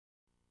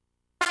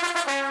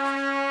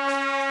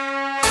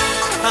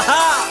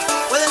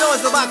Well, you know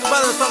it's the Baksh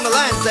brothers from the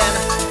Lions then.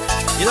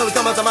 You know we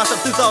come out to mash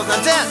up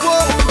 2010. Whoa,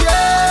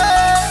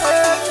 yeah,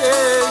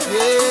 yeah,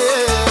 yeah.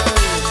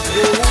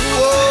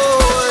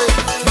 Whoa,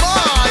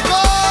 my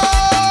God.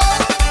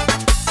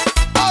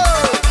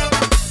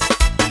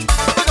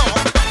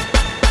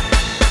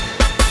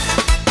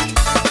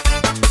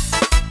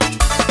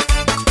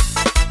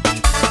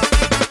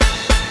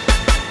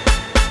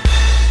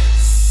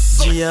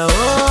 जिया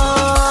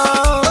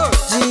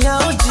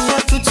जिया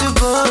कुछ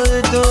बोल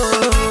दो,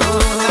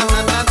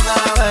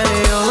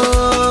 अरे ओ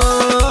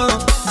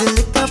दिल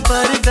का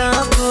पर्दा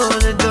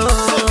खोल दो।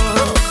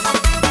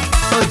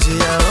 ओ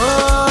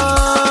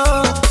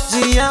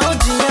जिया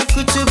जिया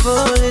कुछ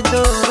बोल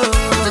दो,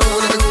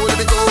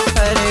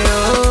 अरे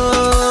ओ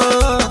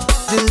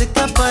दिल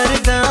का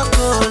पर्दा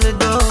खोल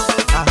दो।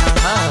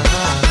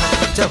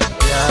 जब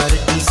प्यार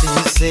किसी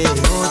से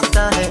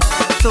होता है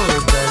तो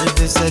दर्द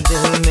सा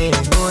दिल में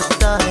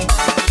होता है।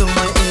 तुम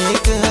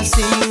एक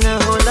हसीन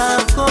हो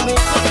लाखों में,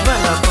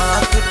 भला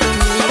पाक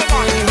तुम्हीं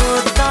पे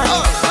होता है।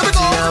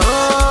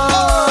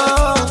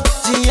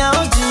 जिया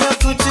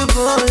कुछ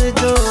बोल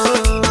दो।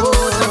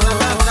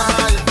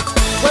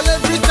 Well,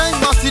 every time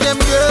I see them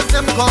girls,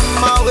 them come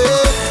my way.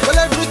 Well,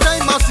 every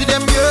time I see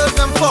them girls,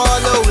 them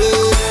fall away.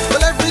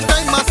 Well, every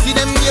time I see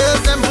them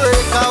girls, them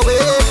break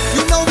away.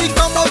 You know we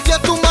come out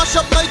here to mash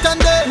up night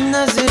and day.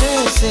 नजरे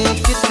से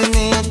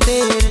कितने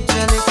देर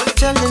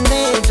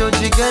चलने जो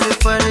जिगर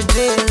पर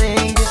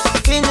झेलेंगे।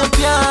 इन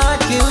प्यार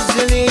की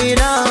उजली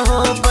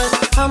राहों पर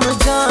हम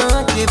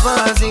जाके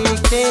बाजी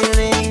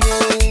खेलेंगे।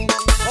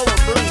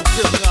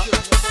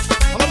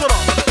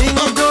 इन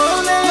दो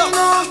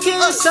नैनों के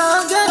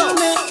सागर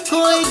में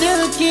कोई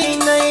दिल की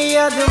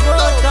नैया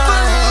डुबोता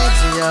है।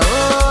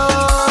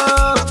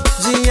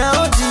 जिया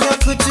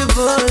कुछ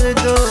बोल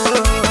दो,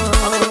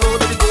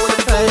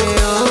 अरे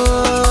ओ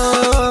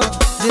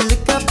दिल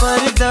का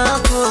पर्दा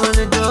खोल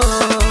दो।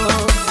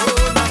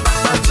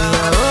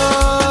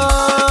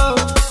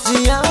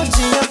 जिया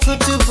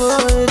कुछ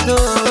बोल दो,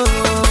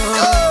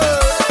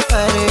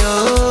 अरे ओ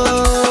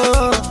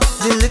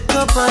दिल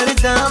का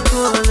पर्दा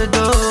खोल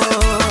दो।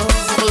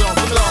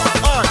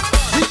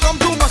 We come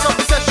to mash up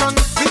the session,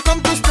 we come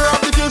to stir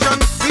up the fusion,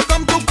 we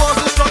come to cause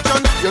destruction.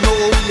 You know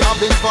we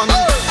having fun.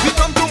 We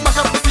come to mash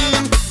up the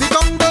scene, we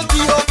come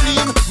dirty or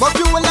clean, but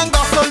fuel and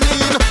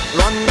gasoline,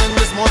 running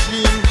this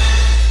machine.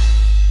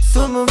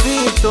 तुम भी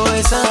तो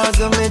इस आग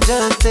में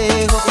जलते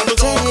हो,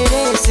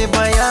 चेहरे से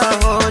बयां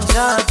हो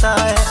जाता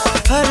है।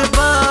 हर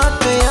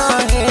बात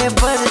आहे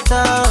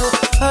बढ़ता हो,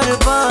 हर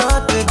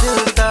बात दिल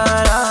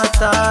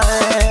तराता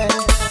है।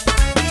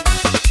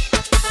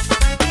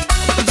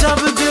 जब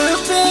दिल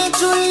पे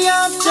चुड़िया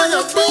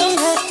चलती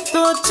है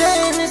तो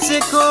चैन से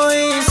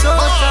कोई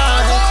सोता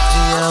है।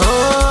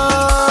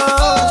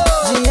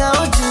 जिया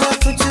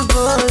कुछ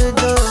बोल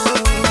दो,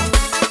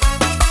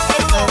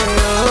 अरे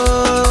ओ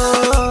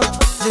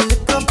दिल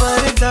का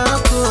पर्दा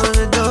खोल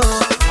दो।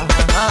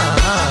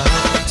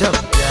 जब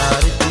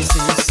प्यार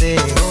किसी से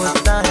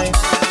होता है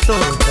तो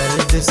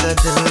दर्द सा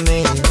दिल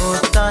में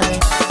होता है।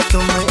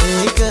 तुम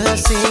एक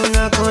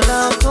हसीना को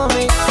लाखों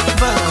में,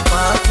 बड़ा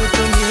पाक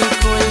तुम्हीं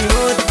कोई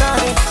होता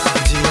है।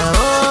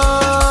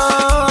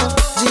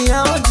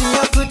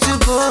 जिया कुछ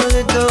बोल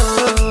दो।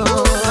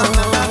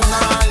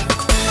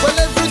 Well,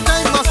 every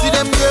time I see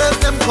them girls,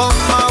 them come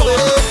my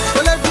way.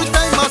 Well, every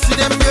time I see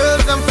them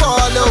girls, them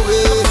fall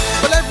away.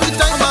 Well, every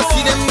time I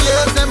see them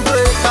girls, them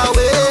break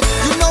away.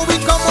 You know we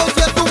come out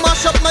here to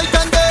mash up night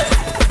and day.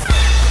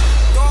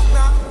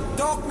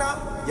 Don't knock,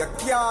 you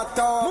can't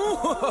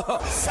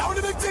talk. Sound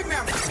the big thing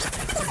now.